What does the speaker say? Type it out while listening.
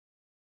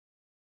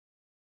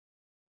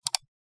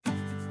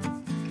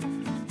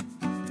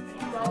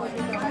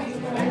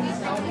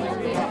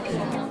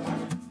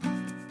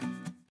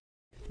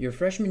Your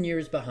freshman year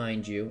is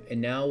behind you,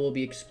 and now we'll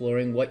be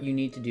exploring what you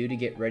need to do to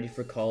get ready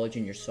for college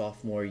in your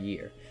sophomore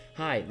year.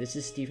 Hi, this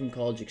is Steve from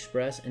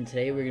CollegeXpress, and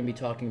today we're going to be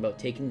talking about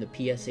taking the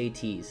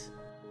PSATs.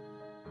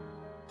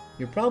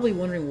 You're probably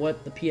wondering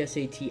what the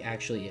PSAT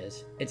actually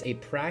is. It's a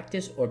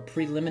practice or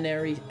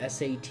preliminary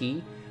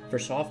SAT for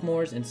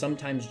sophomores and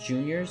sometimes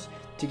juniors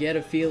to get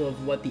a feel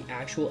of what the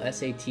actual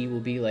SAT will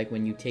be like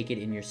when you take it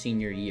in your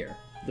senior year.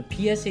 The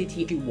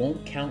PSAT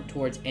won't count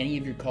towards any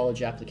of your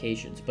college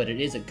applications, but it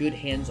is a good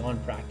hands-on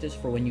practice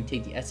for when you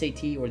take the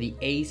SAT or the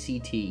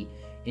ACT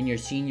in your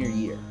senior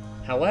year.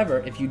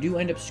 However, if you do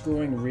end up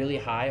scoring really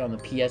high on the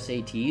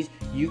PSATs,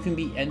 you can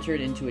be entered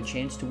into a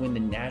chance to win the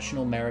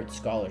National Merit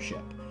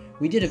Scholarship.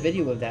 We did a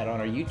video of that on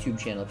our YouTube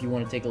channel if you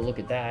want to take a look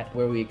at that,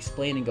 where we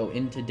explain and go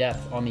into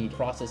depth on the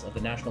process of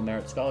the National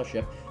Merit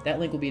Scholarship. That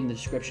link will be in the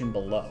description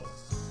below.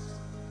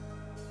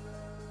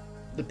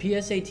 The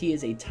PSAT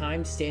is a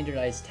timed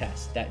standardized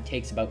test that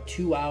takes about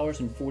 2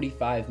 hours and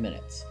 45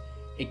 minutes.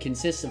 It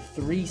consists of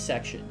 3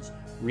 sections: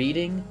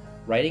 reading,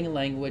 writing a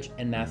language,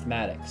 and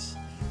mathematics.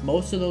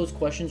 Most of those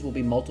questions will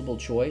be multiple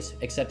choice,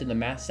 except in the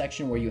math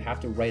section where you have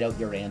to write out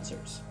your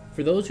answers.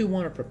 For those who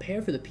want to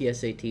prepare for the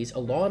PSATs, a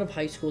lot of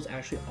high schools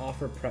actually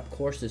offer prep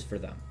courses for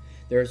them.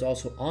 There is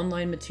also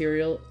online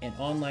material and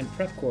online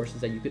prep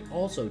courses that you could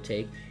also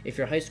take if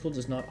your high school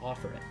does not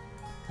offer it.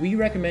 We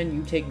recommend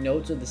you take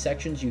notes of the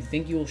sections you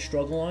think you will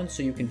struggle on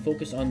so you can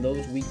focus on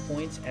those weak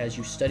points as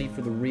you study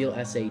for the real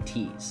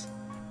SATs.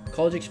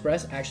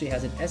 CollegeXpress actually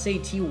has an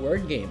SAT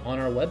word game on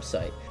our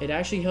website. It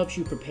actually helps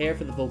you prepare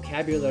for the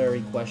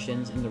vocabulary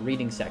questions in the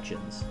reading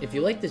sections. If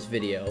you like this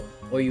video,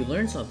 or you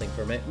learned something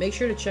from it, make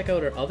sure to check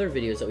out our other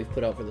videos that we've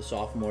put out for the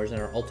sophomores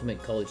and our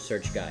Ultimate College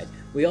Search Guide.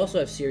 We also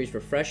have series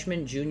for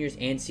freshmen, juniors,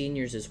 and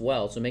seniors as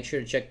well, so make sure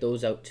to check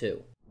those out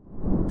too.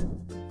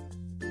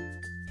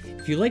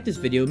 If you like this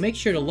video, make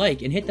sure to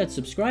like and hit that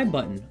subscribe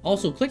button.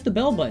 Also, click the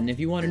bell button if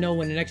you want to know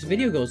when the next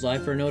video goes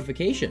live for a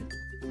notification.